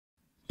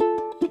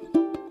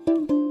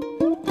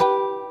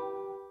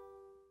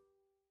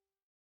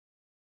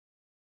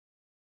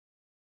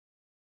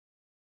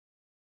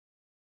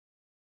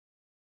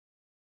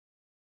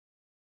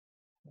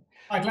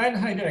Hi Glenn,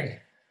 how you doing?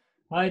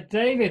 Hi,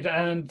 David,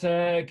 and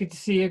good to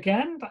see you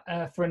again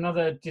for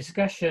another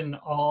discussion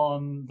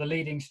on the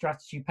Leading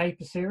Strategy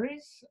paper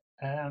series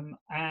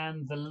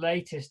and the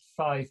latest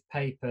five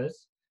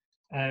papers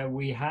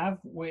we have,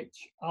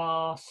 which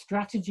are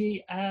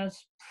strategy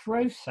as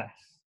process.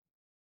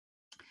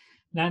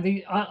 Now,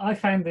 I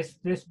found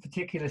this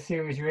particular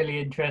series really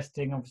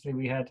interesting. Obviously,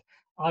 we had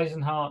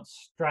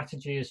Eisenhardt's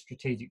strategy as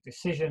strategic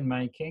decision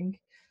making,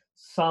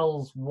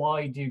 Sull's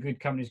why do good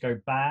companies go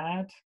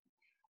bad,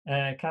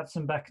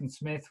 Katzenbach and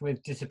Smith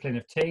with Discipline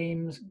of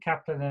Teams,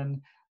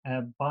 Kaplan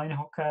and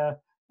Beinhocker,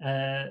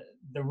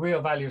 The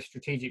Real Value of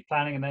Strategic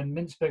Planning, and then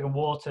Mintzberg and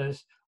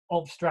Waters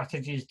of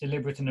Strategies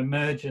Deliberate and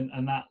Emergent.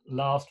 And that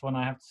last one,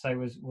 I have to say,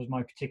 was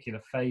my particular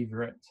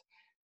favorite.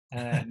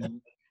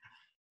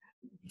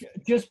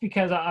 Just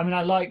because, I mean,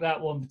 I like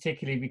that one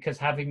particularly because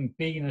having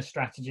been a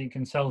strategy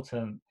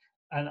consultant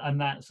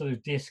and that sort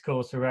of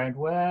discourse around,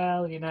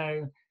 well,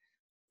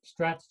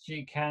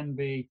 strategy can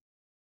be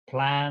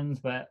plans,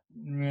 but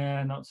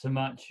yeah, not so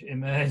much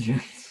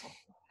emergence.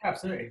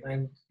 Absolutely,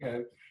 and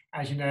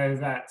as you know,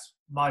 that's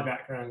my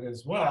background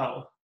as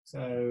well.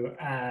 So,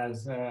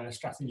 as a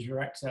strategy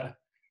director,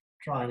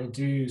 trying to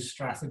do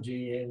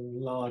strategy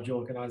in large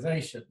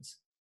organisations,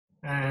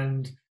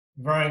 and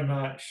very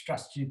much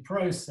strategy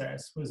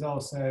process was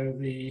also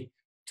the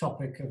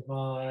topic of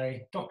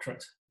my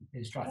doctorate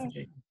in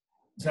strategy.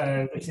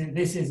 So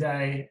this is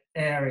a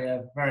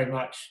area very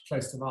much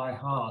close to my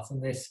heart,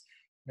 and this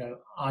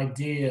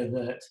idea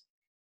that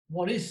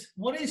what is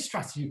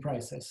strategy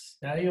process?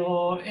 Now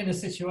you're in a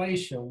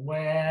situation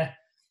where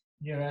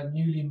you're a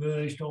newly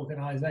merged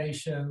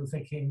organization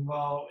thinking,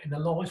 well, in the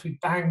long run, we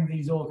bang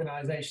these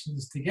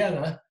organizations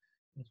together,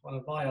 as one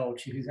of my old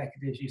chief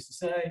executives used to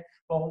say,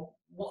 well,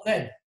 what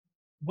then?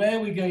 Where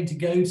are we going to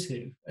go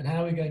to and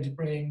how are we going to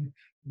bring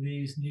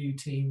these new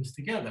teams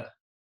together?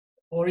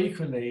 Or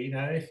equally,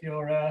 if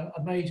you're a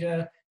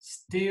major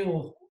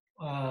steel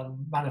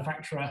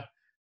manufacturer,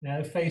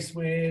 faced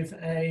with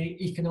a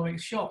economic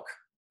shock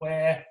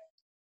where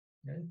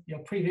your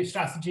previous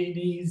strategy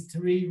needs to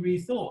be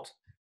rethought.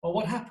 Well,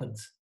 what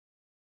happens?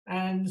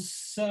 And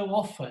so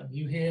often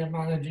you hear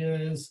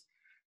managers,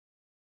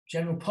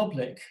 general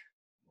public,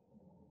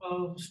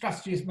 well,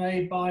 strategy is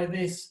made by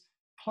this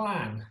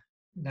plan.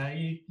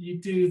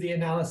 You do the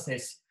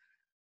analysis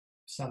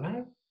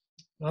somehow,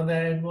 and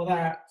then, well,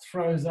 that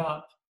throws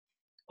up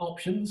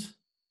options,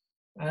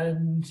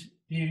 and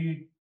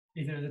you,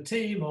 either the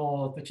team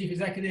or the chief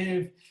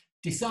executive,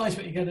 decides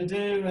what you're going to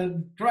do,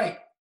 and great,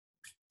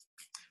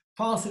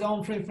 pass it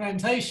on for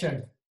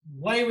implementation.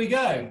 Away we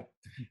go.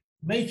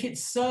 Make it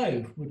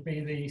so would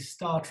be the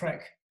Star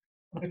Trek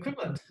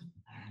equivalent.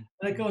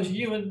 And of course,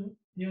 you and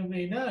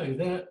me know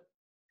that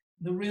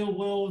the real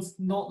world's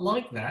not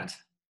like that.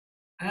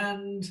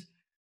 And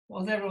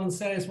whilst everyone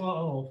says,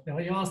 well,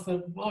 you ask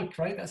them, well,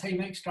 great, that's how you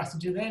make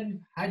strategy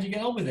then. How do you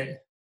get on with it?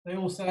 They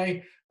all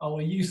say, oh,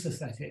 we're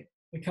useless at it.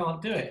 We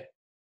can't do it.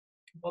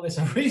 Well, there's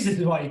a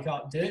reason why you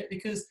can't do it,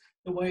 because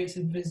the way it's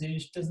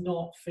envisaged does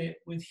not fit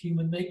with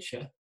human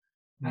nature.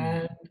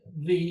 And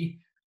the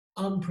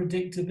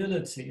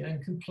unpredictability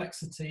and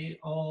complexity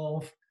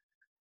of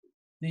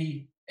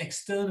the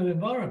external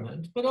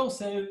environment, but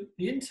also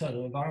the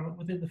internal environment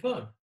within the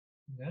firm.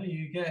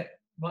 You get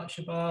much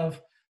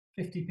above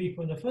 50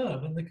 people in a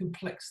firm, and the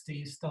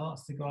complexity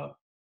starts to go up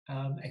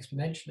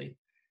exponentially.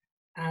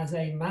 As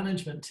a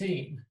management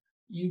team,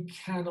 you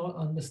cannot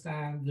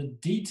understand the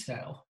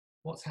detail,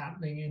 what's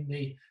happening in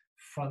the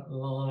front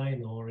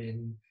line or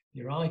in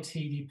your IT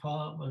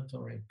department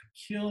or in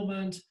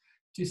procurement,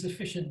 to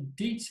sufficient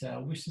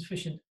detail with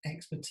sufficient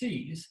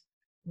expertise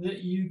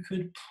that you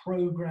could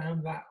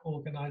program that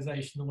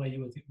organization the way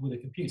you would with a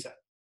computer.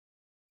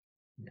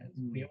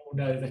 We all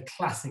know the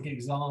classic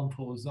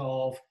examples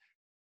of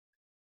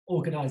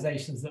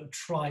organizations that have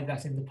tried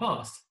that in the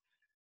past.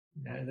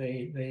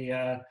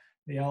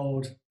 The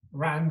old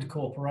Rand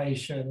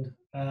Corporation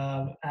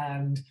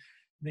and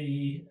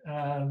the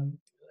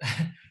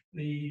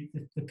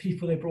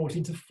people they brought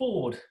into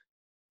Ford.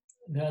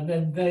 And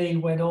then they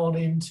went on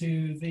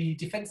into the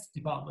Defense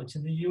Department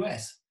in the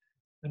US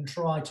and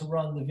tried to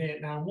run the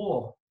Vietnam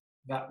War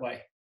that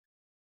way.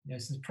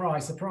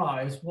 Surprise,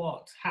 surprise,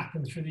 what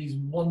happened through these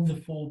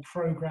wonderful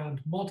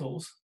programmed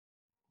models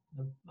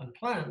and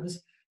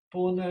plans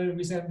bore no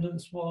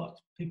resemblance what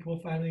people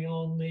were finding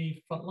on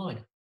the front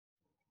line.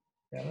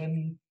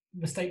 And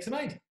mistakes are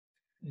made.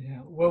 Yeah,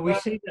 well,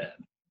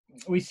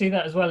 we see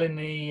that as well in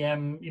the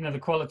the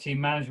quality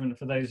management.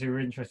 For those who are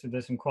interested,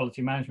 there's some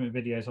quality management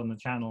videos on the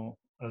channel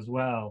as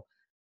well.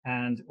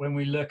 And when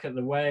we look at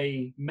the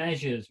way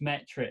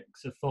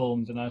metrics are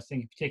formed, and I was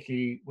thinking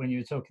particularly when you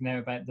were talking there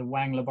about the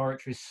Wang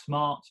Laboratories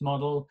SMART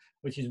model,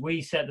 which is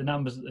we set the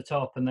numbers at the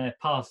top and they're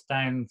passed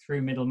down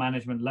through middle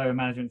management, lower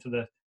management to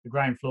the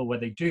ground floor where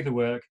they do the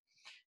work,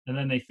 and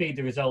then they feed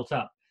the result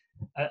up.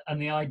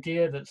 And the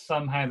idea that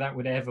somehow that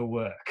would ever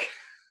work.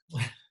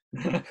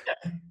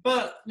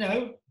 But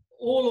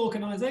all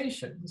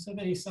organizations of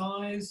any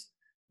size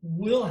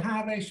will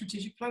have a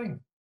strategic planning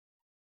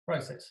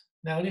process.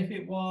 Now, and if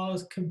it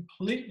was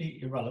completely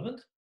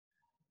irrelevant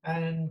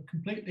and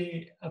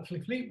a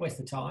complete waste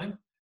of time,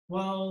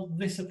 well,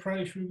 this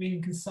approach would have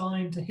been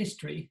consigned to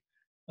history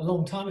a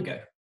long time ago.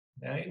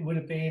 It would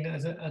have been,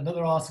 as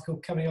another article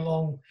coming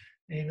along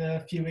in a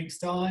few weeks'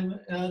 time,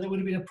 there would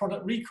have been a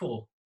product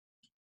recall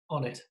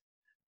on it.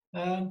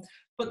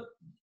 But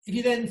if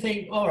you then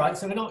think, all right,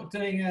 so we're not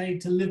doing a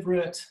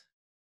deliberate,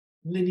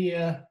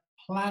 linear,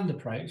 planned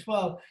approach,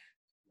 well,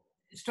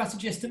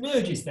 strategy just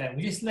emerges then.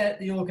 We just let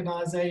the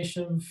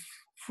organization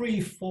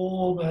free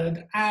form,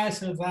 and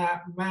out of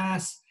that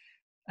mass,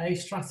 a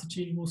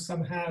strategy will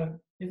somehow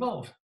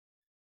evolve.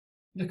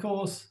 And of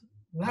course,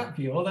 that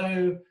view,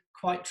 although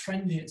quite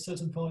trendy at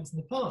certain points in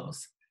the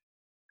past,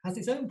 has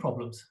its own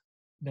problems.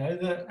 You know,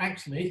 that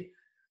actually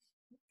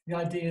the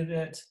idea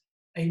that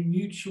a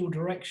mutual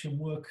direction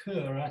will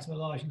occur out of a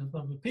large number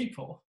of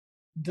people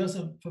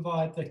doesn't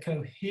provide the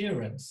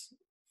coherence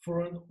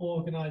for an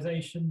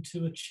organization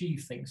to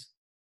achieve things.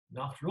 And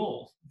after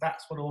all,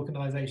 that's what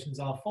organizations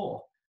are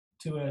for,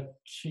 to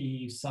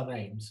achieve some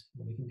aims.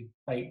 We can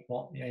debate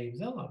what the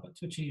aims are, but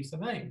to achieve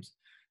some aims.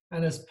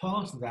 And as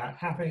part of that,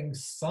 having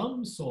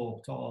some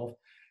sort of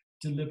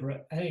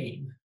deliberate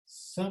aim,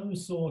 some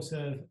sort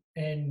of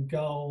end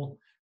goal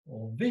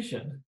or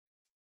vision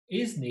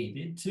is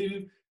needed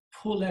to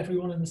pull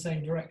everyone in the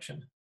same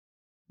direction.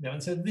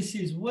 And so this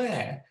is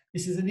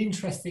an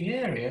interesting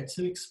area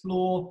to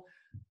explore,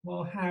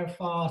 well, how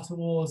far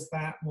towards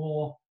that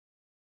more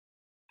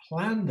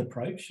planned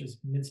approach, as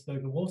Mintzberg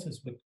and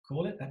Waters would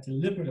call it, that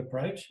deliberate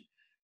approach,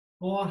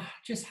 or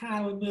just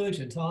how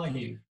emergent are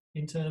you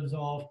in terms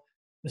of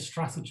the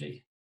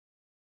strategy?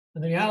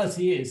 And the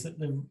reality is that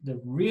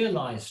the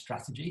realized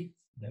strategy,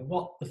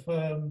 what the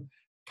firm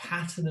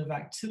pattern of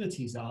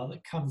activities are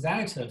that comes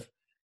out of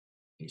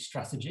its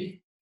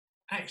strategy,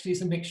 actually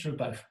is a mixture of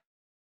both.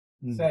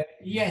 So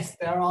yes,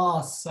 there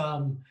are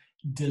some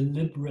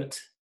deliberate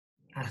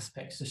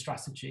aspects to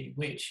strategy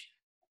which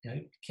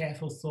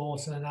careful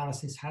thought and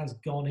analysis has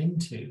gone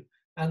into,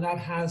 and that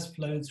has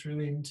flowed through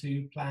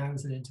into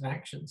plans and into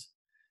actions.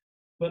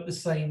 But at the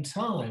same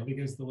time,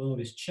 because the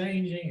world is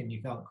changing and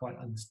you can't quite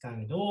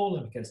understand it all,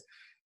 and because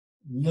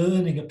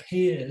learning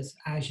appears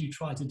as you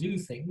try to do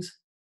things,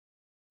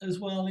 as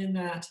well in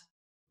that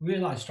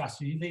realized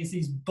strategy, there's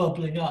these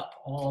bubbling up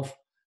of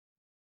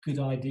good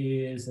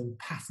ideas and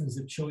patterns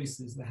of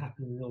choices that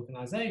happen in the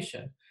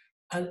organization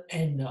and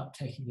end up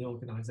taking the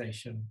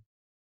organization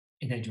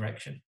in a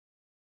direction.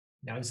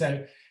 And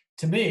so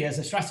to me, as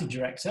a strategy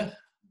director,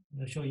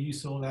 I'm sure you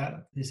saw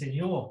this in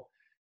your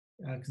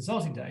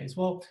consulting days,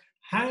 well,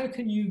 how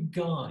can you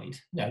guide,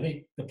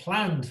 the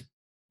planned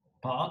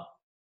part,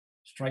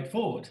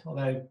 straightforward,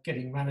 although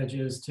getting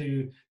managers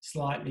to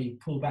slightly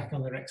pull back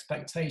on their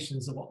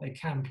expectations of what they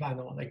can plan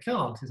and what they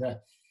can't is a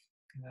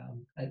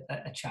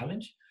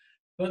challenge.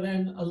 But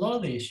then a lot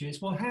of the issue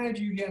is, well, how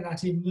do you get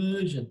that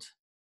emergent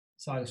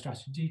side of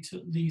strategy to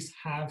at least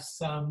have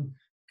some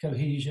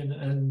cohesion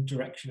and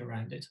direction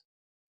around it?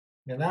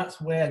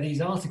 That's where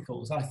these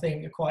articles, I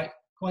think, are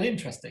quite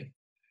interesting,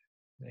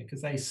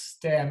 because they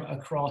stem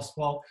across,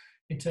 well,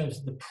 in terms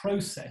of the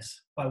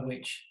process by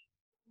which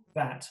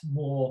that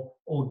more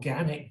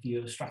organic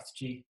view of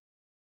strategy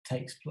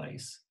takes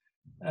place,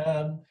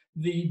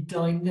 the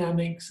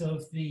dynamics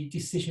of the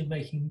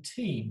decision-making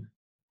team.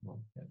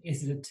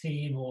 Is it a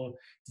team, or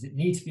does it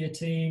need to be a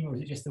team, or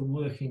is it just a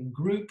working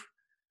group?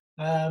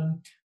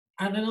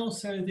 And then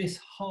also this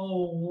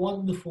whole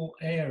wonderful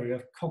area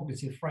of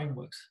cognitive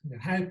frameworks,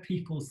 how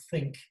people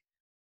think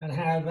and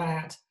how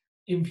that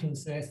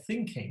influences their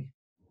thinking,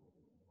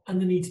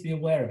 and the need to be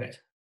aware of it.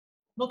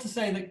 Not to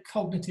say that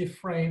cognitive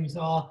frames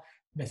are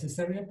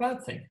necessarily a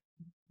bad thing.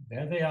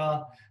 They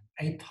are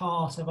a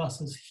part of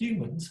us as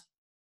humans,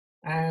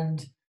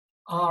 and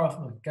are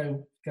often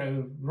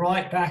go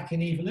right back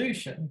in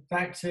evolution,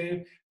 back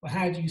to, well,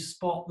 how do you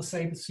spot the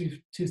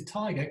saber-toothed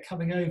tiger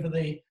coming over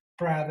the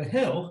brow of the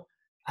hill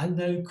and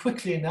know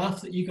quickly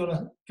enough that you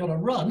gotta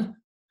run?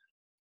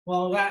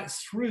 Well,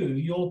 that's through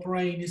your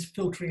brain is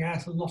filtering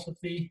out a lot of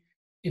the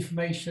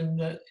information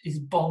that is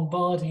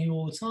bombarding you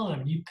all the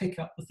time. You pick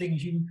up the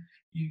things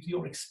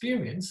your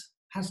experience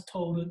has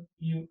told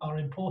you are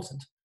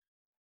important.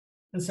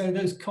 And so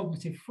those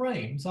cognitive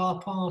frames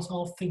are part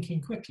of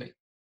thinking quickly.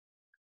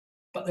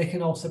 But they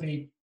can also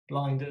be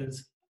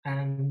blinders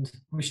and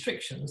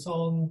restrictions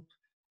on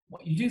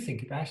what you do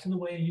think about and the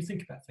way you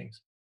think about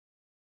things.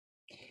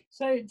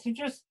 So to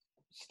just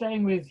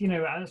staying with,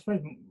 I suppose,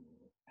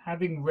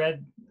 having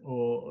read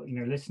or,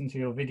 listened to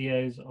your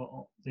videos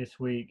this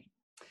week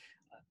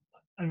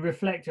and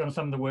reflecting on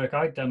some of the work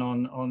I'd done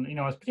on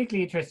I was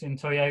particularly interested in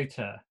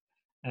Toyota,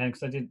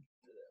 because I did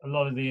a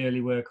lot of the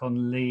early work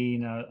on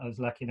lean. I was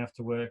lucky enough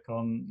to work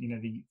on,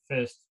 the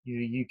first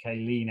UK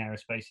lean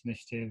aerospace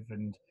initiative,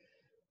 and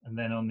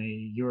then on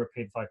the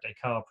European 5-day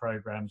car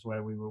programs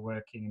where we were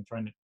working and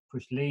trying to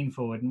push lean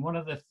forward. And one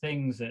of the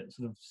things that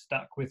sort of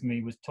stuck with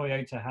me was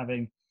Toyota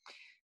having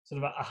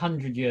sort of a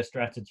 100-year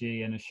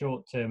strategy and a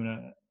short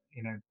term,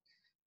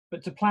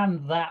 but to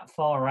plan that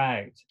far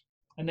out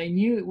And they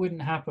knew it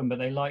wouldn't happen, but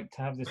they liked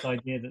to have this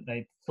idea that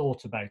they'd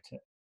thought about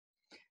it.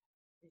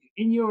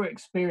 In your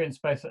experience,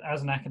 both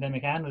as an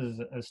academic and as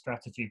a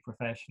strategy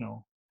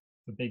professional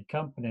for big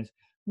companies,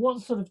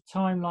 what sort of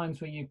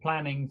timelines were you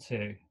planning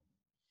to?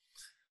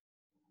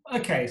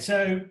 Okay,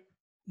 so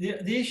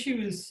the issue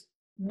is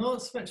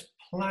not so much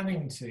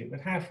planning to,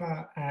 but how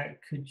far out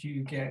could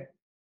you get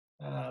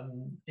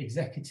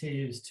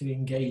executives to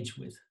engage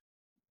with?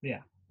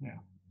 Yeah, yeah.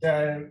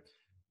 So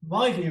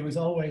my view was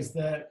always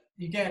that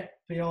you get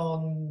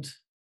beyond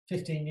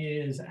 15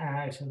 years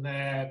out and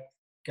they're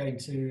going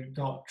to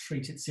not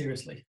treat it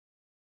seriously.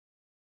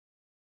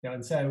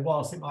 And so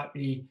whilst it might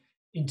be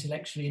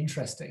intellectually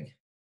interesting,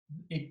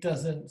 it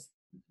doesn't,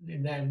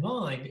 in their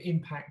mind,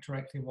 impact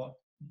directly what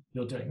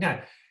you're doing.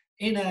 Now,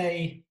 in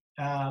a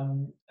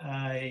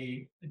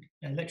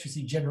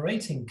electricity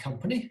generating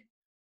company,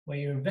 where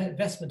your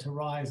investment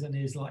horizon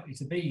is likely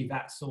to be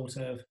that sort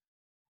of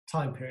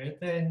time period,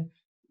 then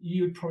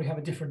you would probably have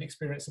a different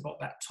experience of what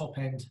that top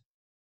end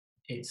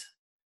is.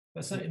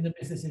 But so in the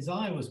businesses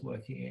I was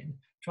working in,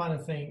 trying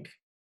to think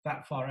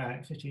that far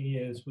out, 15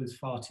 years was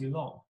far too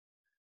long.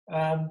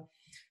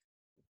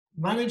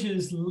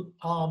 Managers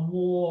are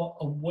more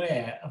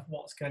aware of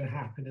what's going to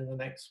happen in the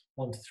next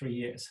 1 to 3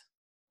 years.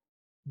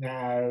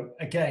 Now,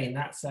 again,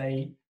 that's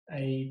a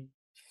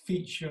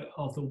feature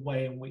of the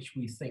way in which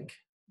we think.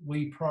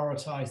 We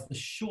prioritize the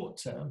short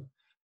term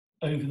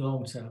over the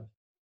long term,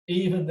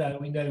 even though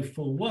we know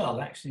full well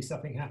actually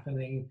something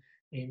happening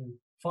in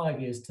 5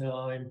 years'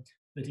 time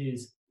that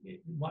is,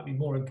 it might be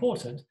more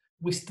important,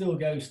 we still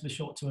go to the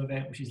short-term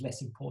event which is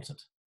less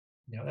important.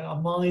 You know,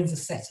 our minds are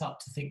set up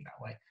to think that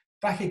way.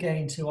 Back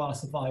again to our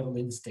survival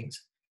instinct.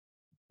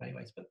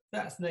 Anyways, but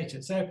that's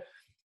nature. So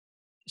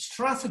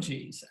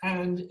strategies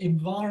and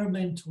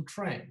environmental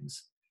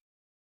trends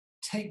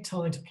take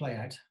time to play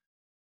out.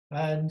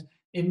 And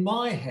in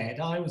my head,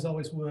 I was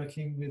always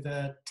working with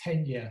a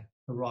 10-year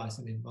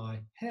horizon in my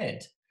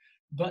head.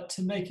 But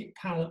to make it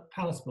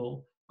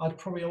palatable, I'd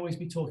probably always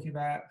be talking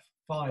about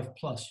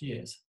 5+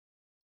 years.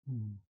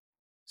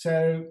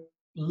 So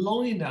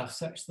long enough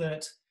such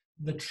that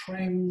the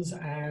trends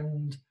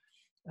and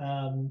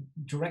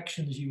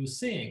directions you were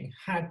seeing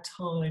had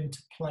time to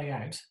play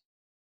out.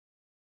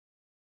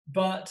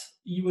 But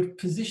you were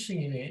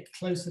positioning it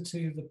closer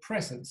to the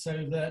present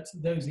so that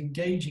those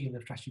engaging in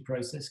the strategy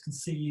process can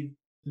see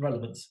the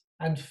relevance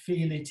and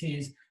feel it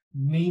is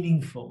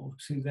meaningful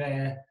to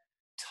their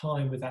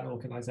time with that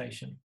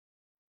organization.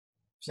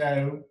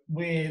 So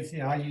with,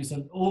 I use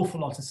an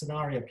awful lot of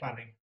scenario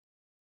planning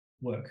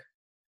work.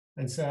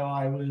 And so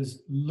I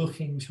was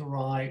looking to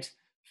write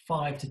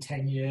 5 to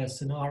 10 year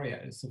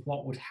scenarios of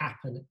what would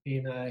happen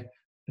in a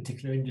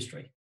particular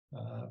industry.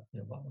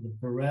 The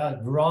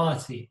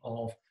variety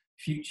of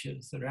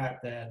futures that are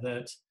out there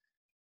that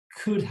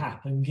could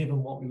happen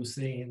given what we were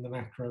seeing in the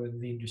macro and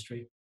the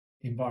industry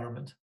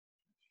environment.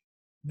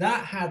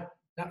 That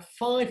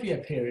 5-year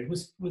period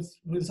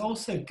was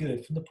also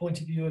good from the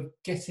point of view of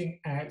getting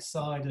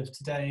outside of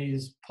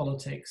today's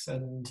politics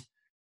and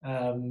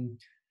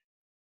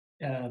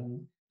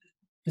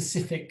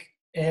specific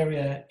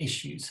area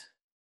issues.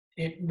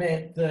 It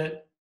meant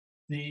that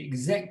the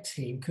exec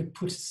team could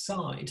put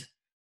aside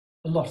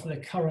a lot of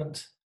their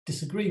current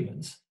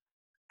disagreements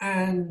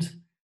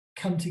and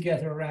come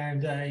together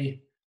around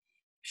a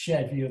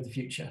shared view of the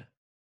future.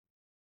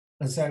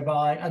 And so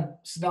and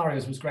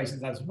scenarios was great at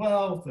that as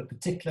well. The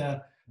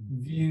particular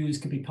views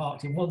could be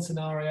parked in one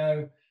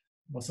scenario,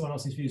 while someone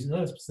else's views in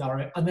another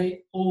scenario, and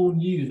they all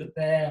knew that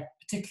their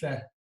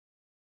particular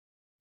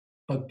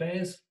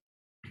bugbears,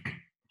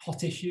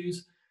 hot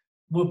issues,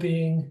 were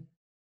being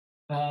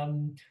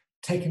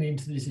taken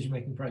into the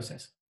decision-making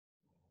process.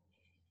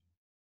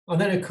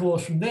 And then, of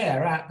course, from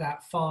there, at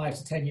that 5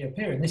 to 10 year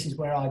period, this is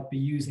where I'd be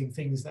using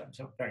things that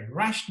are very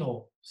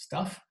rational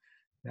stuff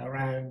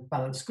around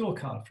balanced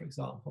scorecard, for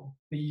example,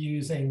 be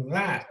using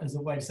that as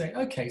a way to say,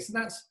 okay, so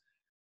that's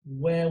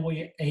where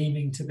we're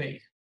aiming to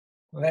be.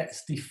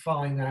 Let's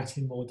define that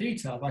in more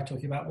detail by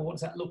talking about, well, what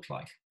does that look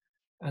like?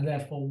 And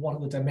therefore, what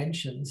are the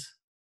dimensions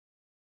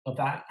of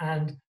that?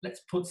 And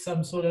let's put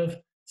some sort of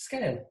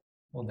scale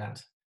on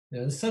that.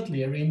 And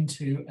suddenly you're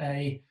into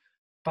a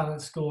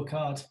balanced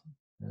scorecard.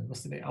 I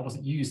must admit, I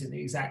wasn't using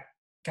the exact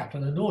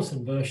Kaplan and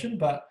Norton version,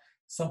 but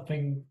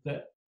something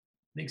that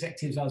the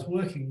executives I was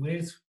working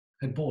with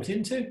had bought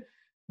into.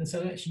 And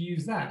so let's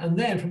use that. And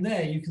then from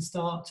there, you can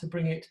start to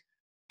bring it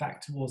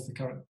back towards the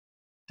current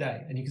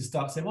day. And you can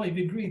start saying, well,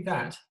 you've agreed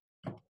that.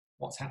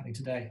 What's happening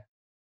today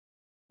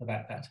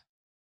about that?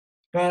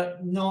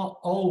 But not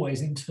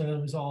always in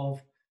terms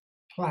of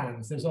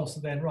plans. There's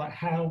also then, right,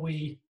 how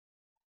we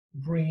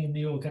bring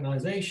the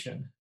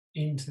organization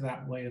into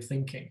that way of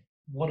thinking.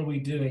 What are we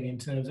doing in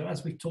terms of,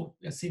 as we've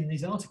seen in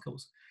these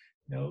articles,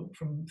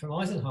 from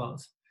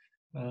Eisenhardt's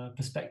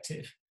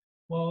perspective,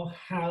 well,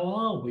 how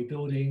are we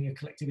building a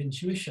collective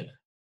intuition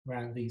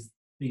around these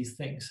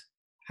things?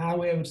 How are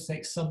we able to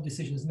take some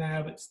decisions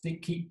now, but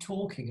keep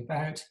talking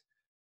about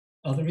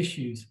other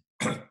issues,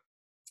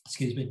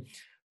 excuse me,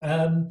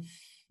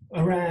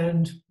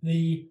 around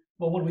the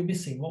well, what are we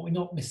missing? What we're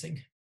not missing?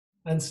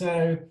 And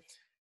so,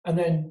 and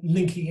then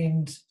linking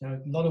in, a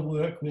lot of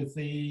work with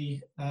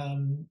the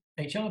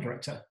HR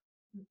director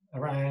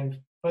around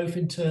both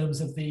in terms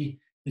of the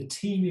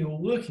team you're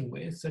working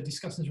with. So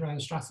discussions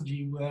around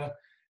strategy were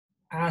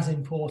as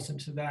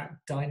important to that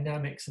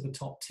dynamics of the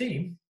top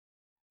team,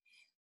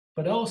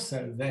 but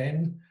also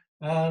then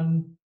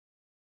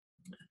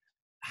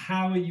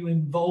how are you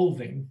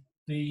involving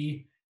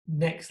the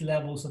next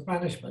levels of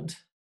management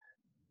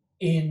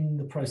in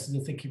the process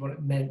of thinking what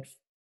it meant,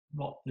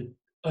 what the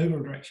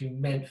overall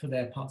direction meant for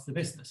their parts of the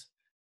business.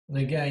 And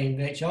again,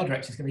 the HR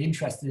director is going to be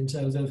interested in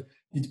terms of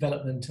the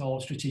development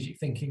of strategic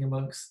thinking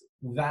amongst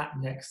that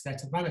next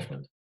set of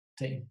management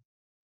team.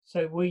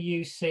 So were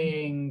you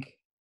seeing,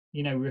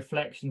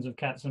 reflections of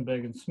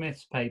Katzenberg and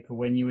Smith's paper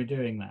when you were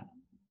doing that?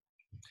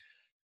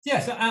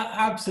 Yes,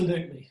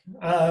 absolutely.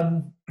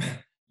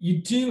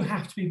 You do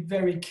have to be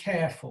very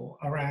careful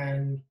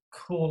around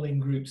calling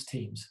groups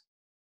teams.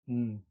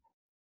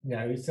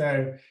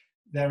 So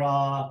there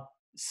are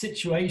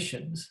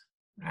situations,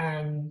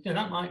 and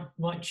that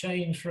might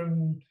change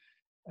from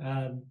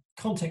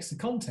context to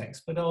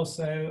context, but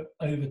also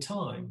over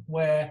time,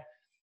 where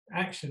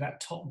actually that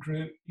top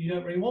group you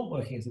don't really want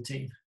working as a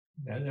team.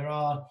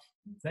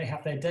 They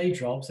have their day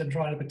jobs, and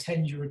trying to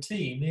pretend you're a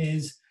team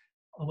is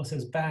almost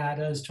as bad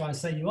as trying to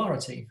say you are a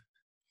team.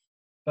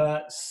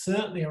 But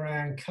certainly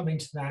around coming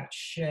to that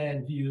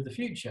shared view of the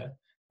future,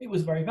 it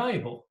was very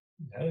valuable.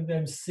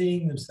 Them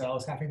seeing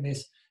themselves having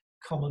this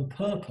common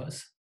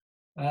purpose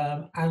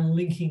and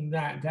linking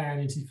that down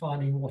into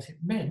defining what it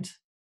meant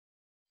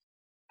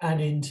and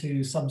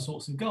into some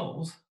sorts of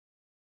goals,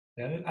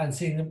 and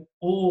seeing them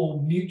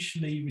all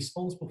mutually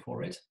responsible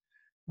for it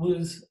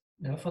was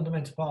a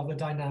fundamental part of the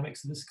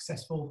dynamics of a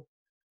successful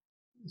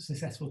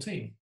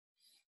team.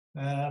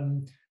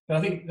 But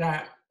I think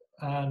that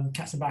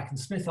Katzenbach and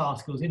Smith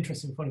article is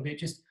interesting point of view,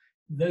 just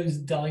those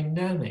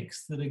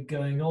dynamics that are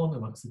going on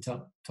amongst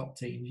the top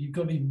teams. You've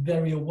got to be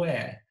very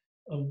aware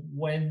of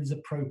when's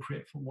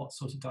appropriate for what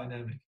sort of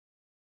dynamic.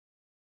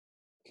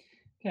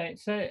 Okay,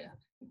 so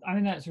I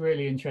mean that's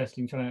really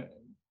interesting, trying to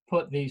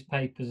put these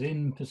papers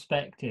in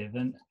perspective.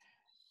 And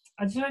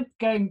I just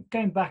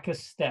going back a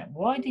step.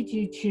 Why did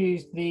you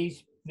choose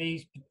these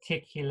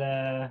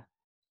particular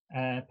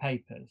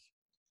papers?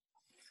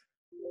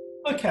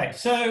 Okay,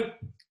 so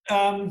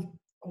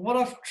what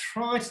I've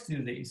tried to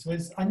do these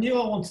was, I knew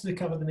I wanted to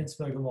cover the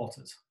Mintzberg and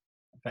Walters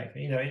paper.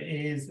 It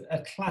is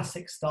a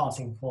classic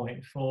starting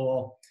point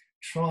for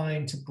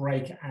trying to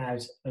break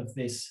out of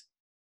this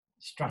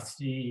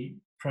strategy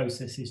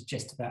process is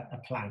just about a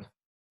plan.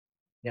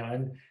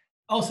 And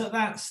also at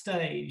that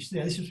stage,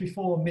 this was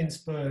before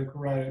Mintzberg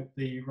wrote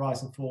The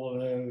Rise and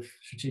Fall of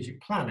Strategic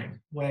Planning,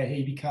 where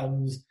he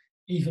becomes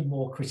even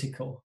more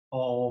critical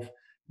of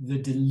the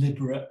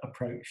deliberate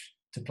approach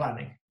to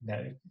planning.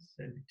 It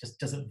just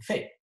doesn't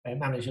fit where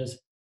managers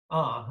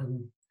are,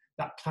 and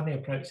that planning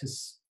approach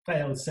has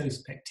failed so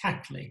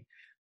spectacularly.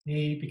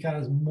 He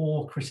becomes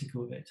more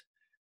critical of it.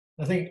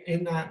 I think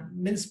in that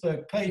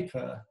Mintzberg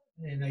paper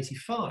in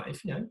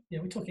 '85,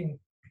 we're talking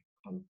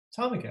a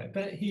time ago,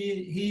 but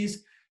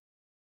he's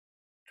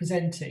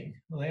presenting,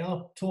 they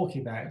are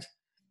talking about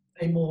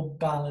a more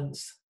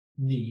balanced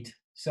need.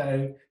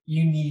 So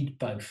you need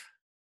both,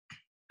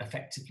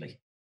 effectively.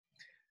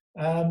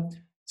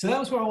 So that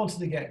was where I wanted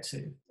to get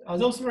to. I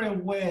was also very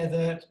aware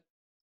that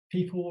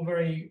people were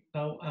very,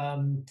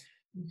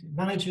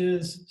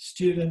 managers,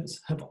 students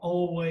have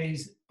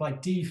always, by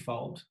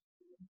default,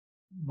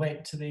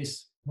 went to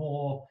this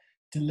more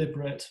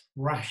deliberate,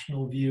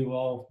 rational view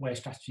of where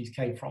strategies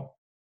came from.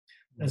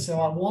 And so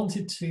I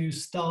wanted to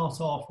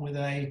start off with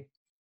an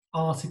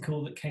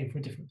article that came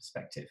from a different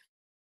perspective.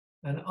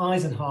 And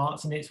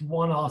Eisenhart's, and it's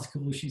one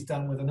article she's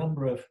done with a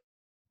number of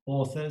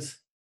authors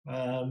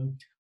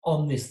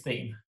on this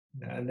theme.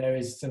 And there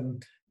is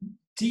some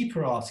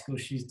deeper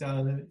articles she's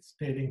done, and it's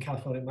appeared in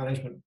California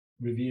Management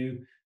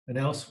Review and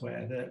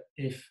elsewhere, that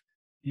if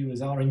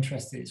viewers are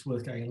interested, it's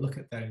worth going and look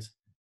at those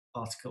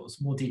articles,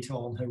 more detail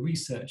on her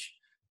research.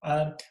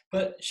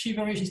 But she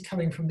very much is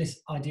coming from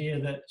this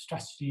idea that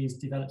strategy is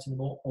developed in a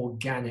more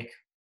organic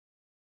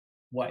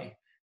way.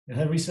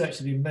 Her research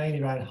has been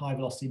mainly around high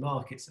velocity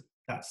markets at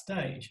that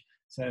stage,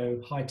 so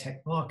high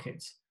tech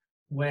markets,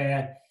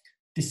 where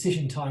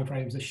decision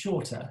timeframes are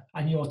shorter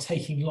and you're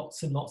taking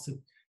lots and lots of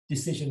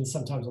decisions,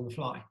 sometimes on the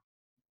fly.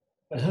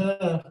 But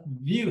her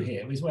view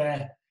here is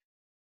where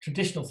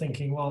traditional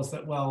thinking was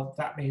that, well,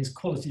 that means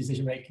quality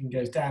decision making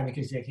goes down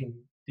because you're making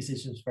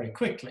decisions very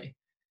quickly.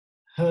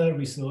 Her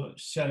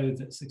research showed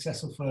that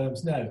successful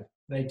firms, no,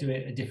 they do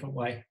it a different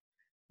way.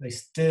 They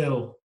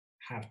still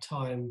have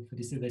time for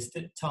decisions.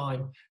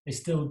 They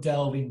still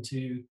delve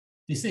into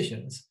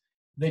decisions.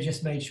 They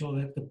just made sure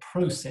that the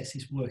process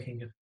is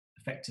working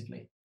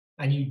effectively.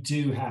 And you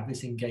do have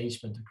this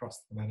engagement across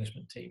the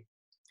management team.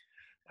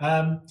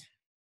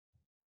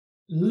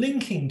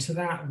 Linking to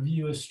that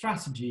view of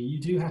strategy, you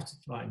do have to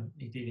find,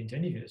 into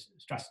any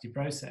strategy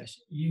process,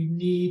 you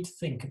need to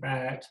think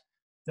about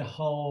the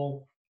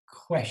whole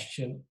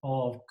question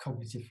of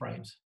cognitive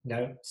frames.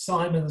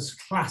 Simon's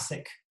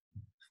classic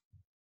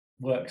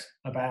works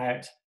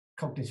about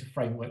cognitive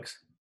frameworks.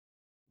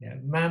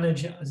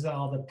 Managers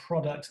are the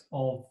product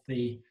of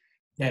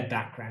their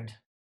background.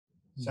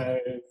 So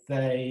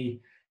the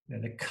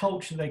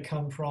culture they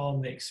come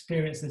from, the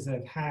experiences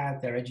they've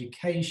had, their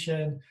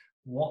education,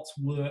 what's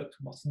worked,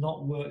 what's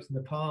not worked in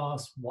the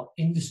past, what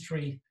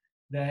industry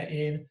they're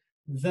in,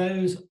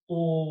 those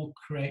all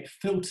create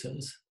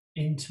filters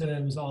in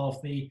terms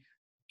of the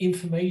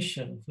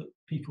information that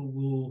people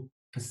will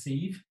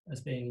perceive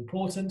as being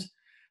important,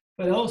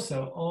 but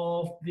also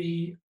of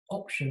the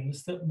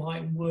options that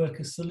might work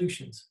as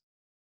solutions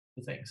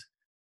for things.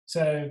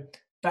 So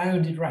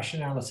bounded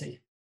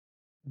rationality.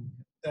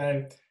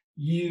 So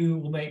you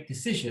will make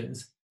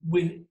decisions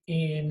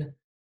within,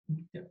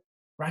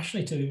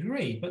 rationally to a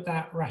degree, but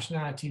that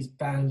rationality is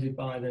bounded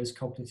by those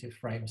cognitive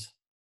frames.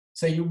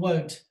 So you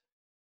won't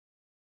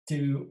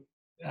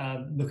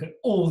look at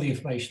all the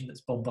information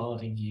that's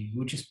bombarding you.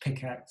 You'll just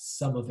pick out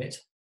some of it.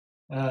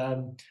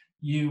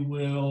 You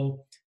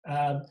will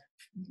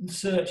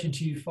search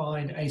until you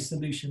find a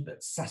solution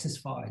that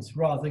satisfies,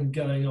 rather than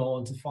going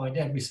on to find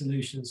every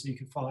solution so you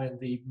can find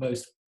the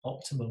most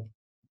optimum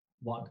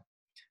one.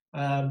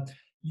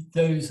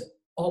 Those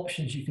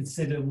options you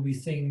consider will be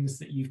things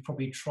that you've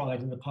probably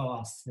tried in the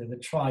past, the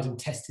tried and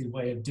tested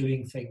way of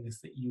doing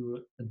things that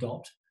you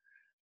adopt.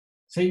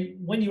 So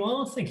when you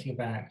are thinking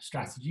about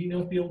strategy, you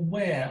need to be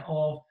aware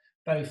of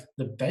both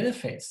the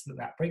benefits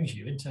that brings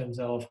you in terms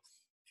of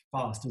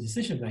faster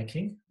decision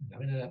making.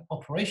 In an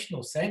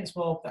operational sense,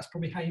 well, that's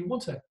probably how you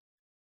want to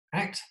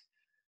act.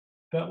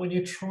 But when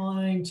you're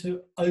trying to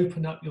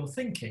open up your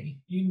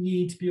thinking, you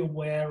need to be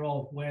aware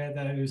of where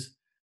those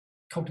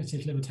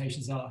cognitive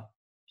limitations are.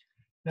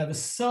 Now, the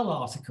Sull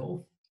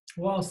article,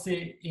 whilst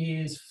it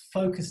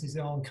focuses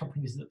on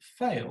companies that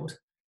failed,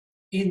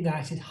 in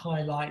that it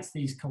highlights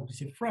these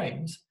cognitive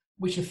frames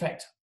which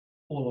affect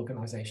all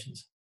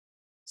organizations.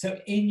 So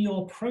in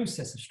your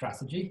process of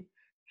strategy,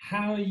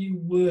 how are you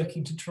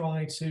working to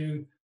try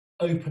to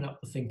open up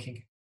the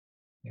thinking?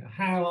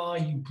 How are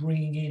you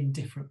bringing in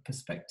different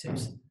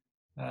perspectives?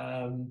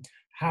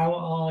 How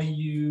are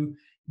you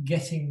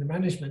getting the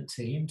management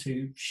team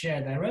to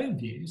share their own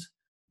views?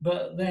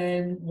 But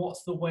then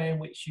what's the way in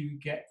which you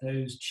get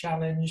those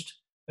challenged,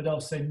 but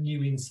also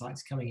new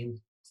insights coming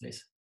into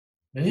this?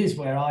 And it is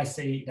where I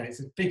see it's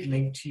a big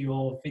link to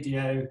your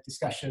video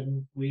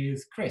discussion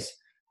with Chris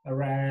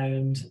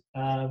around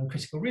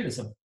critical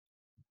realism.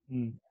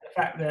 The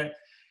fact that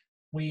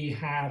we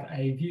have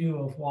a view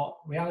of what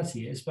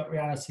reality is, but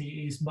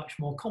reality is much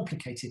more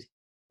complicated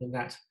than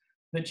that.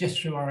 That just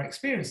through our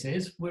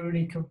experiences, we're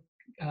only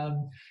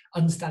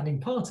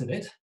understanding part of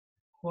it.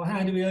 Well,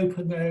 how do we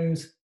open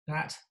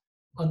that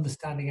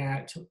understanding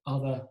out to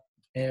other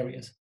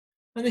areas?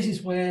 And this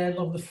is where a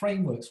lot of the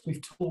frameworks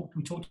we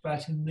talked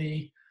about in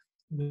the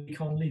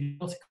Econ Leading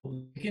article at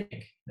the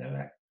beginning.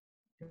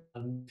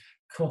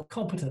 Core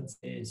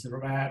competencies are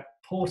about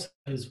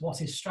porters, what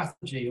is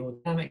strategy, or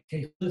dynamic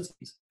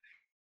capabilities.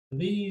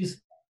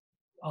 These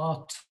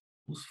are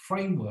tools,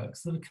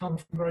 frameworks that have come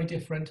from very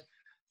different.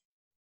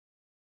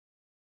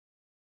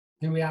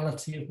 The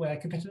reality of where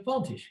competitive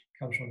advantage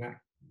comes from that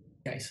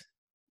case.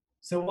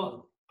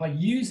 So by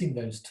using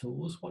those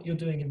tools, what you're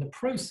doing in the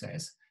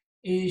process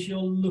is you're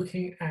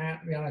looking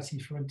at reality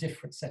from a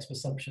different set of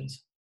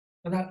assumptions.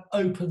 And that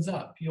opens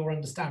up your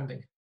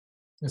understanding.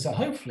 And so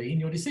hopefully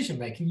in your decision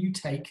making, you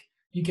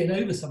get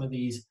over some of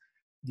these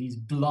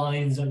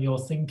blinds on your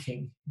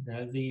thinking,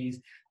 the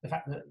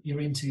fact that you're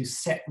into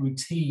set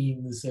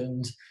routines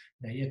and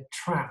you're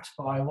trapped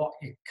by what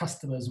your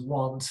customers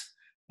want.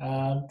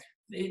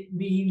 It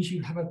means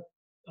you have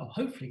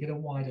hopefully get a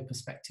wider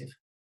perspective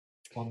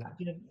on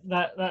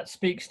that. That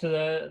speaks to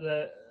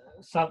the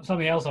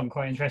something else I'm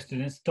quite interested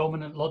in. It's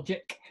dominant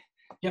logic.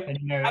 Yep.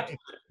 And,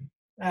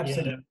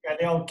 absolutely.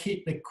 Yeah,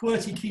 the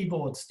QWERTY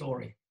keyboard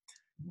story.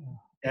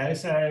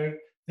 So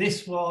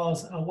this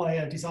was a way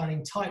of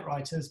designing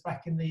typewriters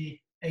back in the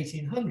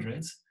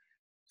 1800s.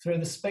 So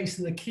the space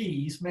of the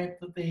keys meant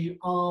that the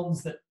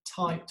arms that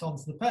typed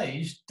onto the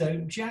page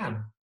don't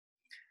jam.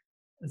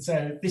 And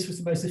so this was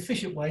the most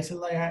efficient way to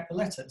lay out the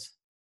letters.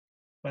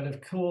 But of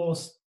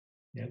course,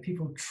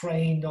 people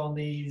trained on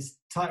these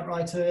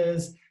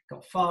typewriters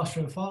got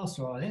faster and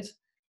faster on it.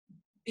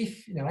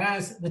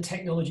 As the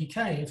technology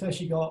came, first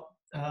you got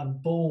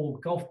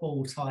golf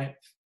ball type,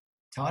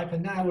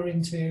 and now we're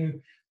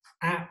into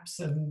apps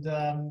and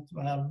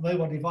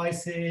mobile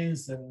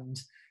devices and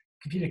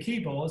computer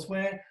keyboards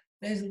where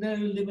there's no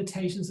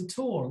limitations at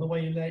all on the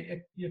way you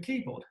lay your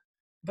keyboard.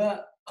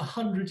 But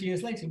 100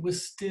 years later, we're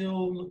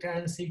still look down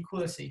and see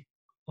QWERTY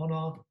on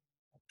our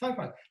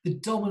typewriter. The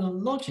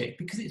dominant logic,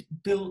 because it's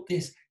built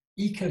this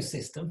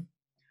ecosystem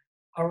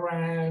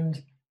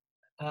around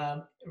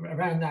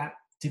that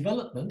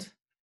development,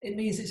 it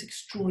means it's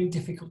extraordinarily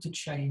difficult to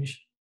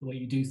change the way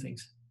you do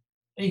things.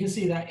 And you can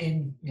see that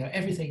in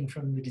everything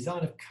from the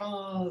design of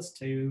cars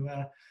to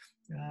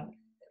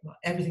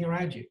everything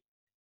around you.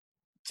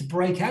 To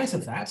break out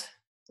of that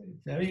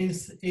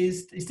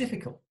is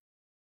difficult.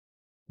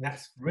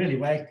 that's really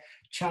where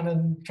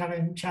Chan,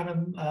 Kim Kim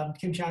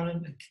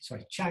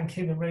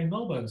and Ray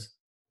Mulburn's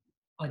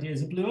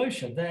ideas of blue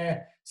ocean.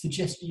 They're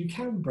suggesting you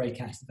can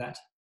break out of that.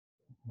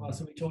 Well,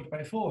 so we talked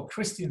about before,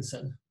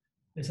 Christensen,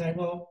 they say,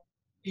 well,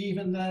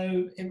 even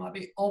though it might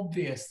be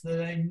obvious that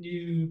a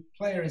new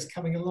player is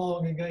coming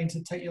along and going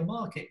to take your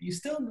market, you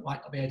still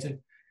might not be able to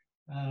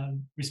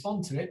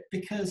respond to it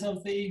because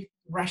of the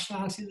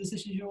rationality of the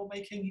decisions you're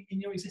making in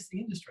your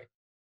existing industry.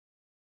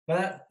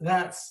 But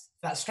that's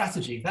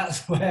strategy.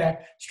 That's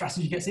where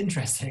strategy gets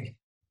interesting.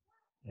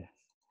 Yes.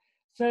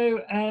 So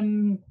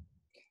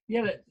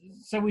yeah,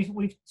 so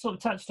we've sort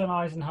of touched on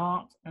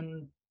Eisenhart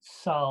and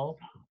Sull.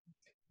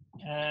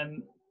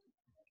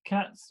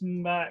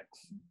 Katzenbach.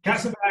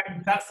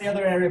 That's the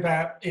other area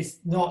about, it's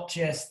not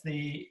just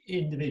the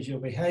individual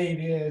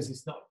behaviors,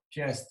 it's not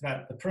just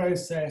about the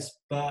process,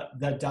 but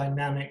the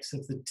dynamics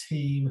of the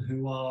team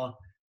who are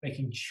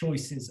making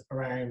choices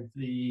around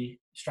the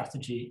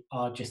strategy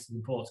are just as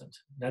important.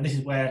 Now, this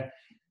is where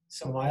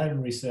some of my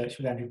own research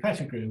with Andrew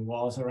Pettigrew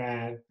was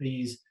around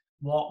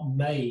what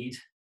made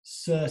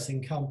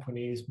certain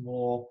companies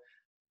more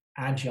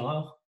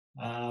agile,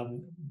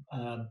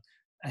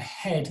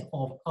 ahead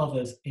of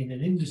others in an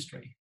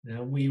industry.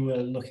 Now, we were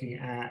looking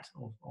at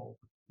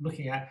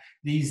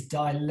these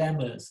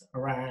dilemmas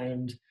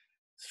around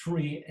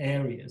 3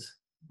 areas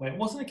where it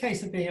wasn't a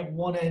case of being at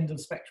one end of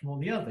the spectrum or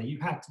the other. You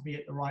had to be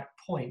at the right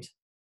point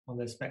on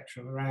the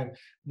spectrum around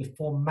the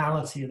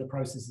formality of the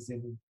processes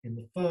in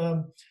the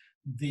firm,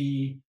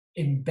 the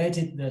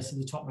embeddedness of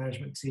the top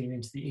management team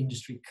into the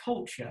industry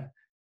culture,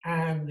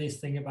 and this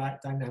thing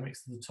about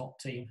dynamics of the top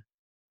team.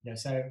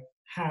 So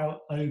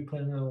how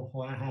open or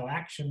how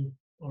action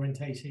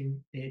orientating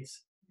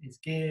it's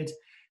geared.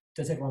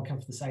 Does everyone come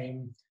from the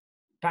same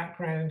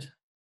background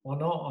or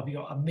not? Have you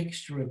got a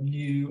mixture of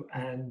new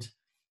and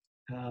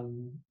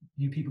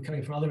new people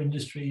coming from other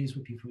industries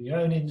with people from your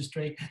own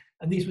industry?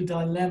 And these were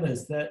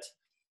dilemmas that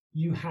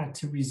you had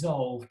to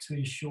resolve to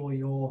ensure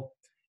your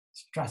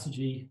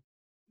strategy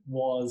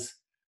was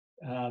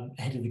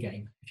ahead of the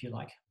game, if you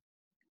like.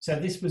 So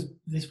this was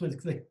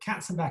the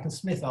Katzenbach and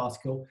Smith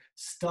article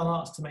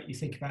starts to make you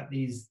think about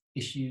these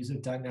issues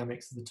of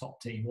dynamics of the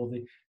top team or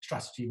the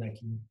strategy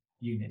making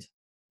unit.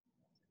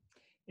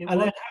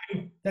 And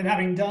then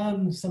having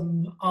done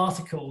some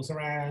articles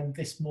around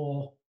this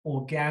more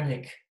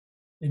organic,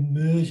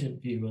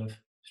 emergent view of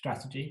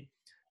strategy,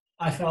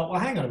 I felt, well,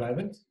 hang on a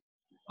moment,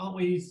 aren't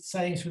we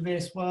saying through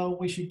this, well,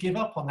 we should give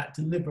up on that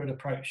deliberate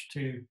approach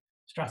to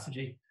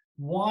strategy?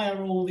 Why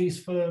are all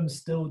these firms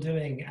still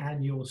doing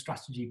annual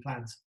strategy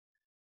plans?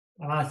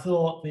 And I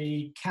thought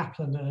the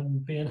Kaplan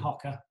and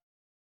Bienhocker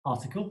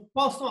article,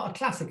 whilst not a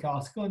classic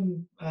article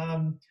and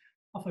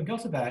I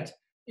forgot about,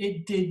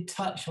 it did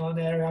touch on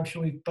an area I'm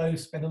sure we've both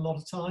spent a lot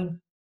of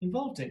time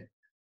involved in,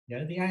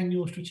 the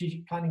annual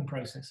strategic planning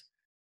process.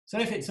 So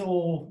if it's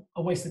all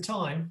a waste of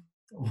time,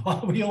 why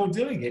are we all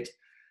doing it?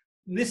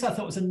 This, I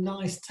thought, was a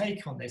nice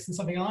take on this and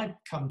something I'd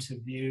come to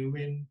view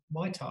in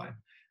my time,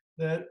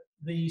 that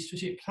the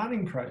strategic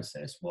planning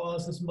process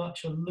was as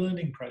much a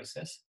learning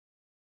process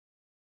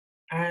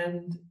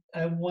and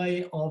a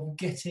way of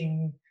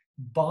getting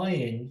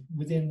buy-in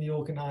within the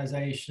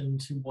organization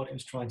to what it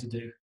was trying to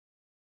do.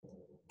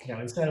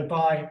 Instead of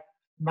by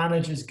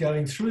managers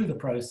going through the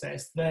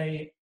process,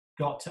 they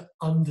got to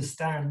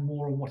understand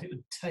more of what it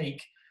would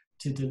take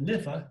to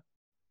deliver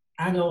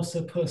and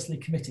also personally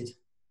committed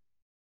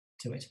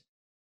to it.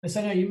 And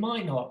so now you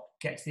might not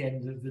get to the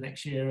end of the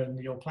next year and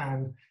your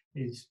plan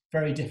is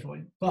very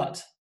different,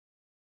 but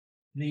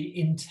the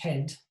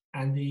intent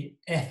and the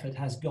effort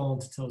has gone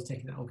towards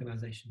taking that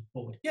organization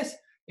forward. Yes,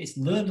 it's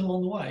learned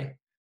along the way,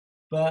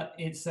 but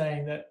it's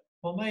saying that,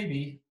 well,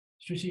 maybe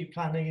strategic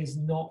planning is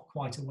not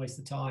quite a waste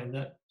of time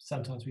that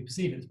sometimes we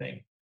perceive it as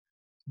being,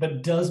 but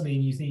it does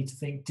mean you need to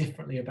think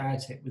differently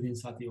about it within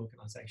inside the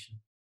organization.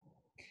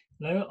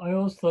 I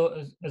always thought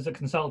as a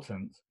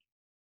consultant,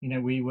 we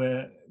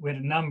had a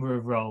number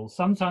of roles.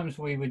 Sometimes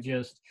we were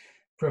just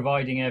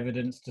providing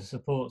evidence to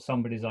support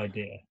somebody's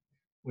idea,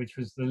 which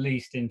was the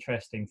least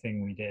interesting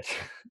thing we did.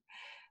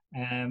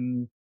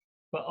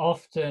 But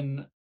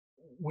often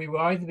we were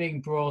either being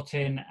brought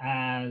in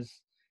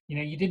as,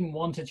 you didn't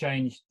want to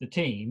change the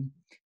team,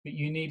 but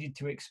you needed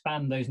to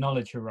expand those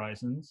knowledge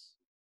horizons.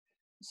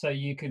 So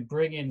you could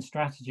bring in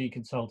strategy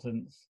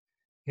consultants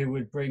who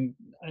would bring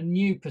a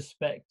new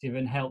perspective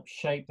and help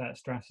shape that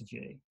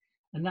strategy.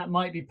 And that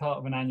might be part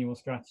of an annual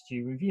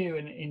strategy review.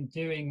 And in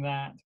doing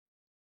that,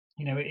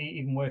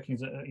 even working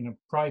as a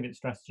private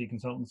strategy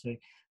consultancy,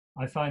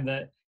 I find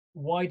that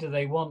why do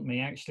they want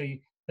me?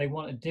 Actually, they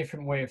want a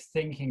different way of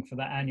thinking for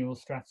that annual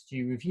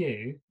strategy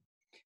review,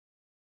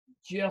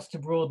 just to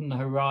broaden the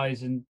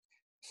horizon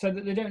so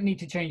that they don't need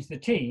to change the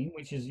team,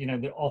 which is,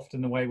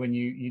 often the way when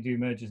you do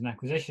mergers and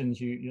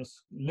acquisitions, you're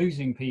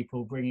losing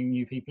people, bringing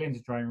new people in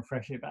to try and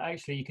refresh it. But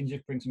actually, you can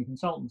just bring some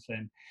consultants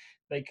in.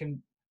 They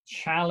can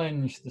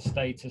challenge the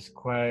status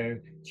quo,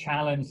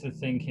 challenge the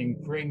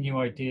thinking, bring new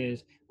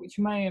ideas, which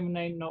may or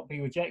may not be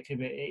rejected,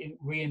 but it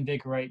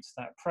reinvigorates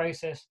that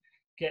process,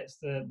 gets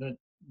the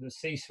the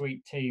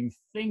C-suite team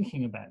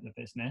thinking about the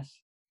business,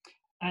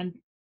 and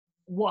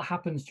what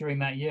happens during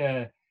that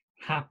year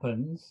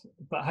happens,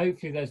 but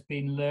hopefully there's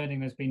been learning,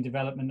 there's been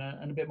development,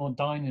 and a bit more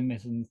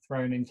dynamism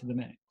thrown into the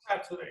mix.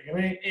 Absolutely. I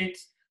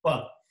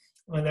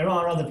mean, there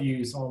are other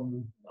views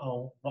on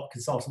what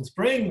consultants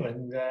bring,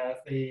 and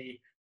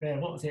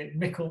what was it,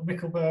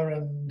 Mickelber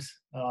and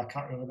I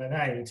can't remember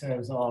their name, in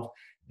terms of,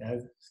 you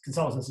know,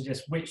 consultants are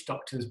just witch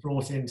doctors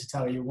brought in to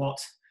tell you what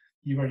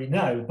you already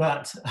know.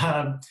 But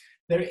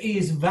there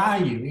is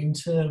value in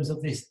terms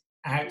of this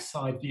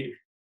outside view,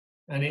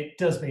 and it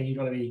does mean you've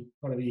got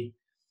to be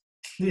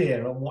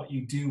clear on what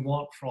you do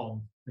want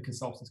from the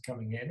consultants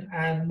coming in,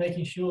 and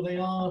making sure they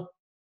are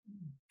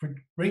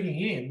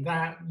bringing in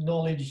that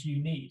knowledge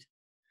you need.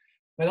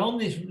 But on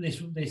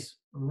this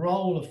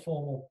role of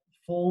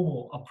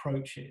formal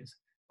approaches,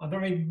 I'm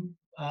very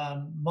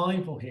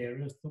mindful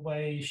here of the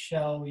way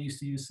Shell used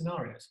to use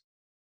scenarios.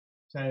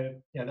 So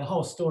yeah, the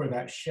whole story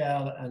about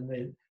Shell and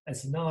the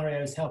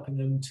scenarios helping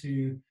them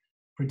to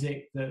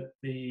predict that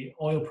the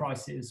oil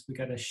prices were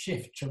going to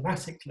shift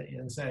dramatically,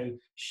 and so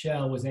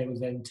Shell was able to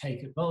then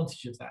take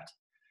advantage of that.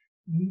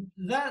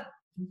 That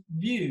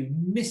view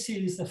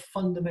misses the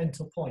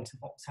fundamental point of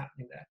what was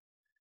happening there.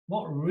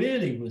 What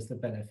really was the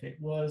benefit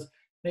was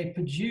they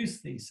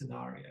produced these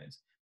scenarios,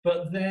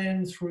 but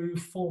then through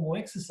formal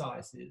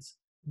exercises,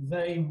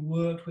 they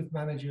worked with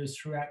managers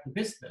throughout the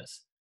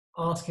business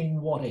asking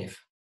what if.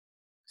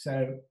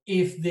 So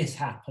if this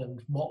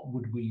happened, what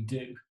would we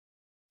do?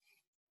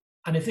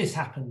 And if this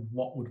happened,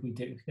 what would we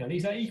do? You know,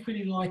 these are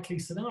equally likely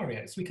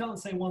scenarios. We can't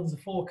say one's a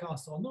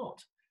forecast or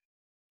not.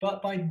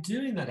 But by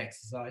doing that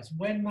exercise,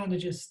 when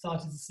managers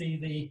started to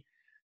see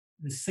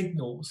the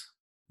signals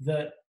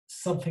that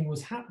something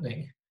was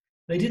happening,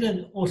 they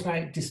didn't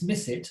automatically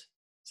dismiss it.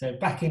 So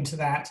back into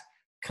that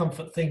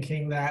comfort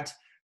thinking, that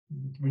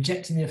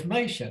rejecting the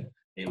information.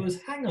 It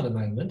was, hang on a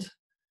moment,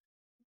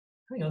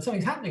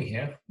 something's happening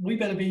here. We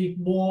better be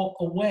more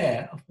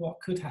aware of what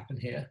could happen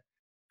here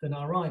than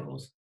our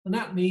rivals. And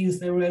that means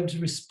they were able to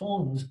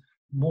respond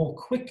more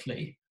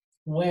quickly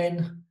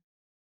when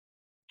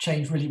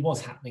change really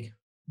was happening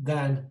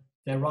than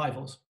their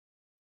rivals.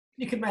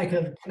 You can make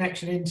a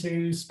connection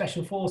into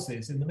special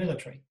forces in the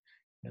military.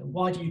 You know,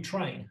 why do you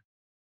train?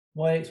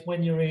 Well, it's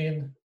when you're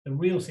in a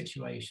real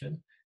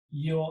situation,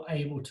 you're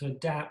able to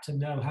adapt and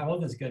know how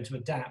others are going to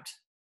adapt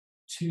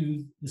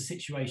to the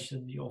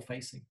situation you're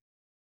facing.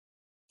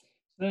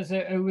 There's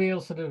a real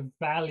sort of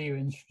value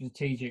in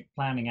strategic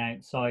planning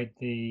outside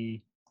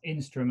the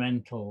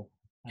instrumental.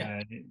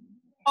 Yeah.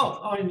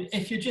 I mean,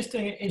 if you're just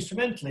doing it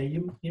instrumentally,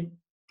 you're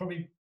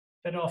probably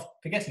better off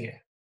forgetting it.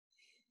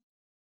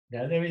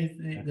 Yeah, there is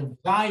the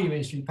value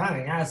in strategic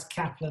planning, as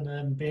Kaplan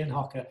and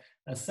Beenhocker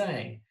are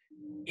saying,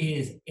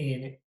 is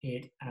in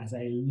it as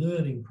a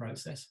learning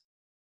process.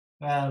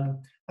 I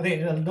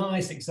think a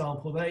nice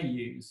example they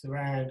use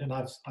around, and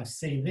I've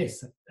seen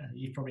this,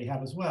 you probably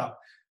have as well,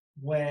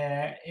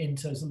 where in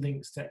terms of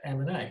links to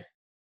M&A.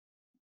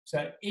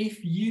 So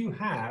if you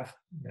have,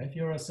 if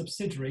you're a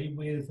subsidiary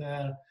with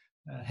a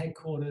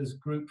headquarters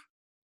group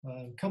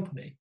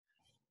company,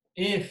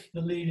 if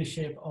the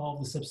leadership of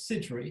the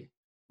subsidiary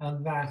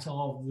and that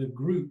of the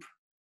group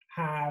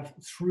have,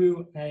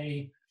 through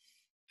a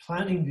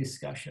planning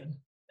discussion,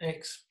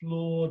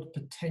 explored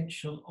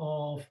potential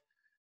of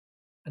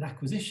an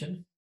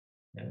acquisition,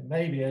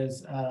 maybe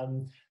as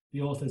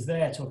the authors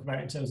there talk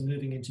about in terms of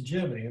moving into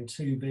Germany and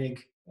two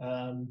big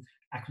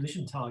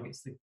acquisition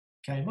targets that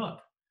came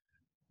up.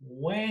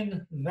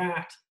 When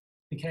that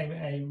became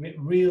a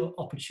real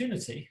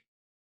opportunity,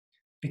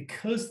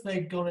 because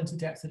they'd gone into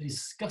depth of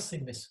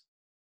discussing this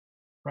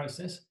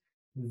process,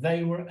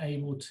 they were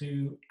able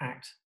to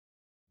act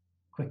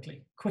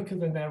quickly, quicker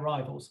than their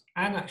rivals,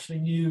 and actually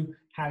knew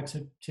how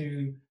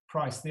to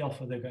price the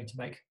offer they're going to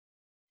make.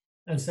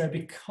 And so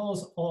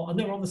and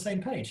they were on the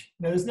same page.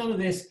 Now, there's none of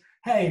this,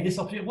 hey, this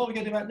opportunity, what are we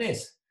going to do about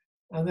this?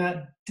 And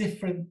that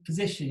different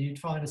position you'd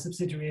find a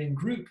subsidiary and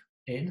group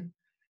in.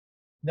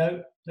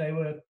 No, they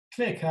were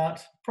clear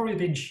cut, probably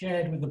been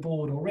shared with the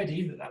board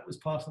already, that was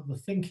part of the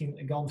thinking that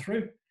had gone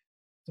through.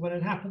 So when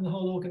it happened, the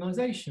whole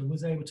organization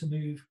was able to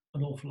move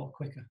an awful lot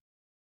quicker.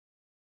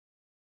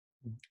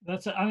 I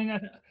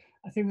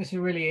think this is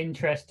a really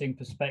interesting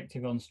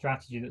perspective on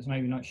strategy that's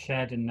maybe not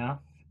shared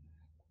enough.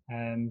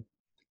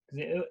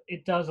 Because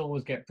it does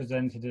always get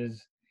presented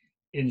as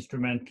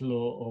instrumental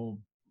or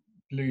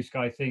blue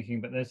sky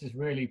thinking, but there's this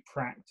really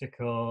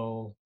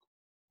practical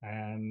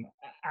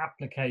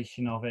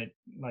application of it,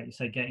 like you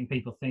say, getting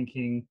people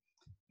thinking,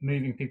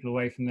 moving people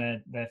away from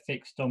their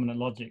fixed dominant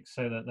logic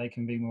so that they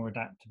can be more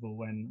adaptable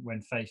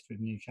when faced with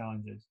new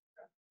challenges.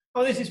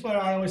 Well, this is where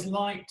I always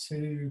like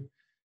to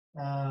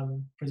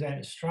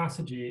present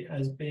strategy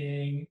as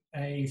being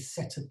a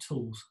set of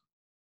tools,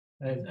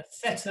 a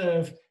set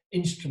of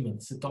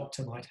instruments a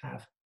doctor might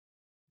have.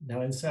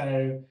 And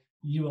so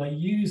you are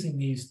using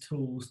these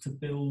tools to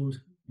build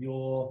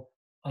your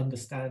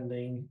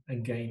understanding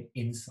and gain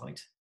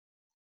insight.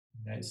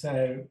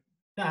 So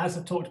as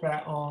I've talked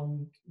about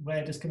on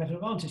where does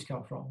competitive advantage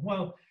come from?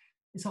 Well,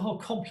 it's a whole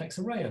complex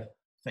array of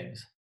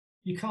things.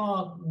 You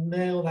can't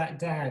nail that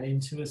down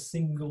into a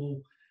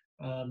single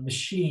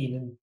machine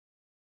and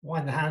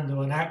wind the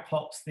handle and out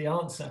pops the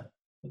answer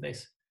for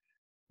this.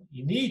 What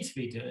you need to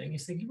be doing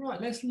is thinking,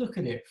 right, let's look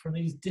at it from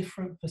these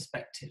different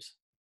perspectives,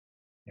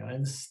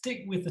 and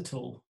stick with the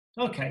tool.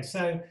 Okay,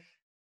 so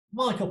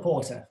Michael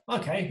Porter,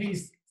 okay,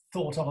 he's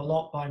thought of a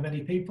lot by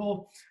many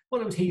people.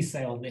 What would he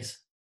say on this?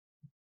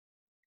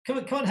 Come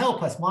and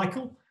help us,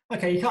 Michael.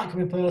 Okay, you can't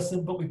come in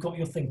person, but we've got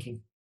your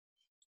thinking.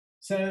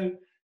 So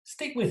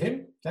stick with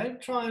him.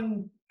 Don't try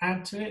and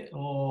add to it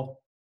or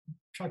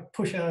try to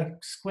push a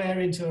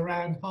square into a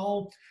round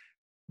hole.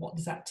 What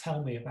does that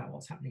tell me about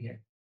what's happening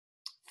here?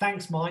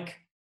 Thanks, Mike.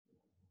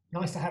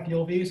 Nice to have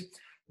your views.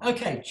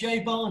 Okay, Jay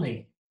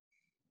Barney.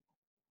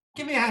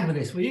 Give me a hand with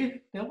this, will you?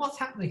 Now, what's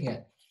happening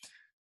here?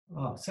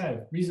 Oh,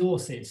 so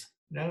resources.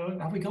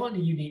 Have we got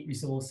any unique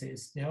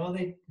resources? Are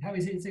they? How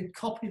is it to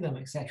copy them,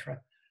 etc.?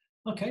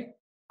 Okay,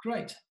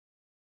 great.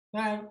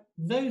 Now,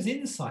 those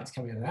insights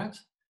coming out of that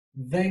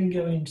then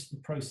go into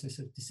the process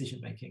of decision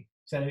making.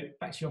 So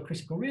back to your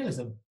critical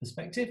realism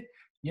perspective,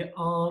 you're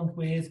armed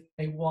with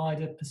a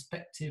wider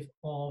perspective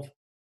of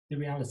the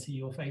reality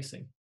you're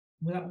facing.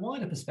 With that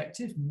wider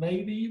perspective,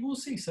 maybe you will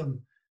see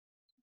some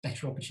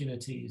better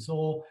opportunities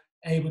or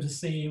able to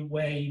see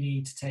where you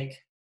need to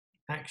take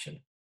action.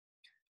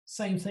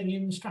 Same thing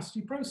in the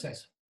strategy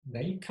process.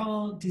 You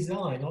can't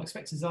design or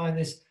expect to design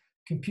this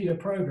computer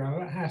program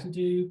about how to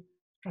do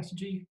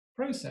strategy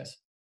process.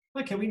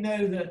 Okay, we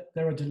know that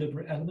there are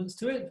deliberate elements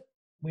to it.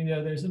 We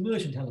know there's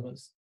emergent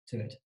elements to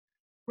it.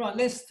 Right,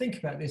 let's think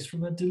about this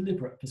from a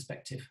deliberate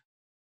perspective.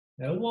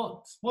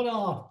 What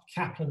are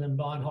Kaplan and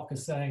Beinhocker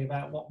saying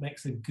about what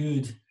makes a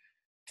good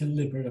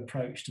deliberate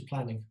approach to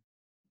planning?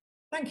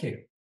 Thank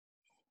you.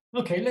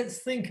 Okay, let's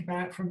think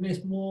about from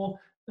this more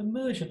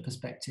emergent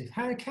perspective.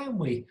 How can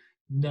we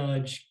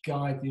nudge,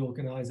 guide the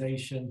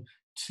organization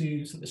so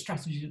the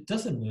strategy that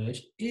does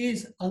emerge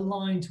is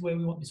aligned to where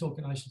we want this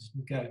organization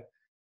to go?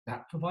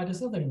 That provides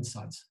us other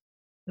insights.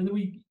 And then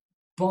we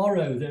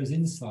borrow those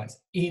insights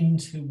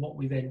into what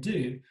we then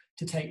do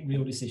to take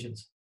real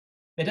decisions.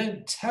 They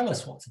don't tell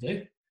us what to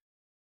do,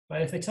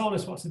 but if they told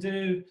us what to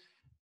do,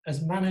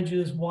 as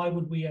managers, why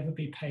would we ever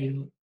be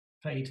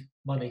paid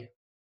money?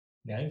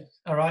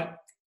 All right,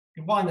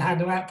 you wind the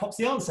handle out, pops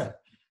the answer.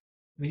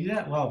 We do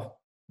that. Well,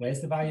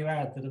 where's the value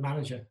add that a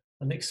manager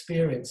and the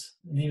experience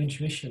and the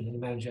intuition that a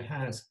manager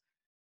has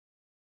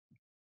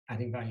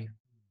adding value?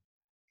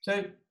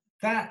 So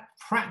that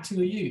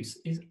practical use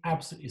is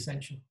absolutely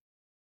essential.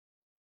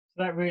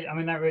 That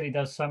really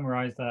does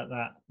summarize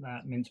that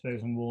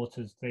Mintzberg and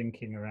Waters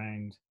thinking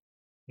around,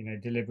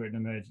 deliberate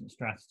and emergent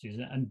strategies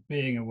and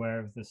being aware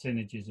of the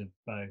synergies of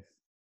both.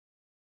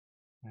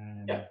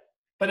 Yeah,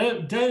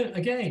 but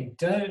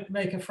don't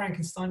make a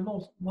Frankenstein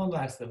model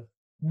out of them.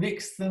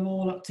 Mix them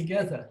all up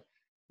together.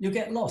 You'll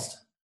get lost.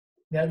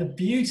 Now the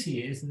beauty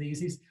is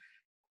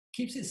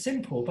keeps it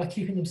simple by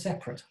keeping them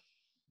separate.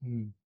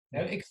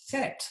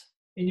 Accept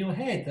in your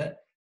head that,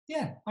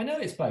 yeah, I know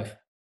it's both.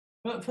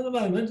 But for the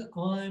moment,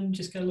 I'm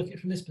just going to look at it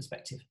from this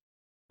perspective.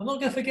 I'm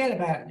not going to forget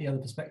about the other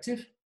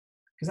perspective,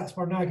 because that's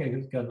where I'm now going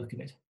to go look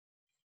at it.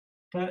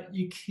 But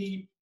you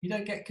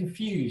don't get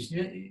confused.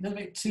 You don't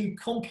make it too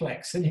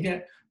complex, and you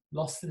get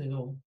lost in it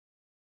all.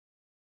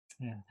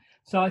 Yeah.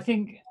 So I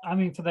think,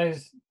 for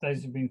those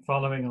who've been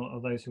following or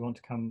those who want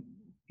to come,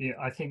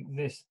 I think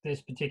this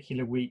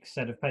particular week's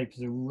set of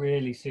papers are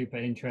really super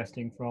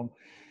interesting from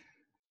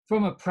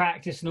a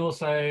practice and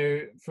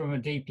also from a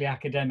deeply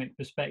academic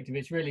perspective.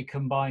 It's really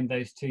combined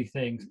those two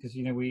things because,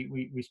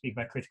 we speak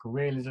about critical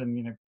realism,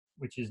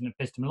 which is an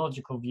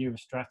epistemological view of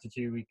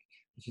strategy, which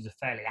is a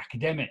fairly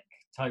academic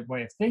type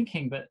way of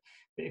thinking. But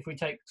if we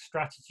take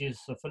strategy as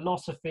a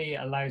philosophy,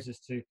 it allows us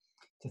to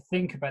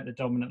think about the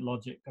dominant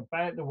logic,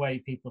 about the way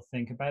people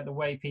think, about the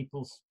way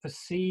people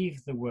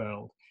perceive the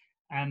world,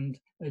 and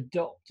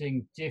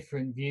adopting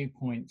different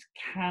viewpoints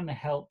can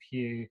help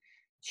you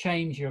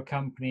change your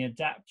company,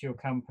 adapt your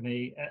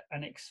company,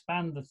 and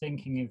expand the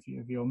thinking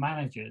of your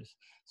managers,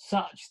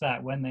 such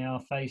that when they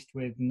are faced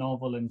with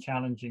novel and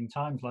challenging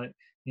times, like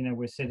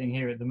we're sitting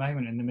here at the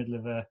moment in the middle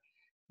of a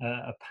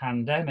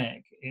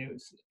pandemic,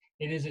 it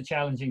is a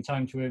challenging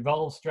time to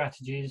evolve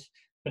strategies,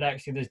 but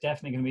actually there's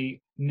definitely going to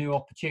be new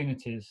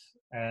opportunities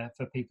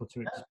for people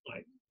to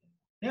exploit.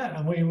 Yeah,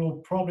 and we will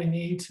probably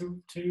need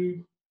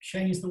to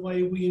change the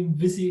way we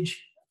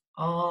envisage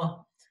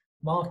our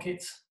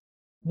markets,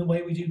 the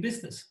way we do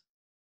business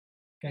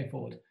going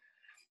forward.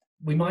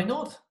 We might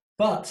not,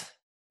 but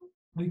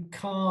we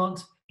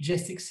can't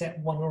just accept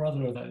one or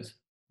other of those.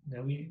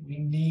 We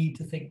need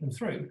to think them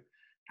through,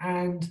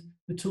 and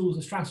the tools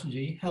of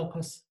strategy help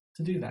us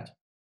to do that.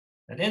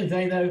 At the end of the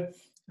day, though,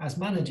 as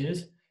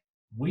managers,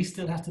 we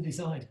still have to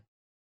decide.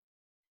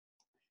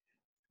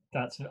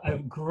 That's a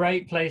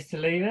great place to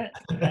leave it.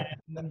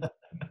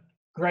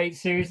 Great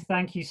series.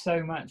 Thank you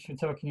so much for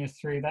talking us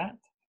through that.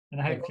 And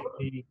I hope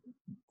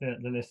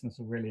the listeners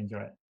will really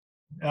enjoy it.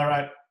 All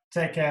right.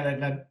 Take care then,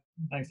 Glenn.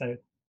 Thanks, David.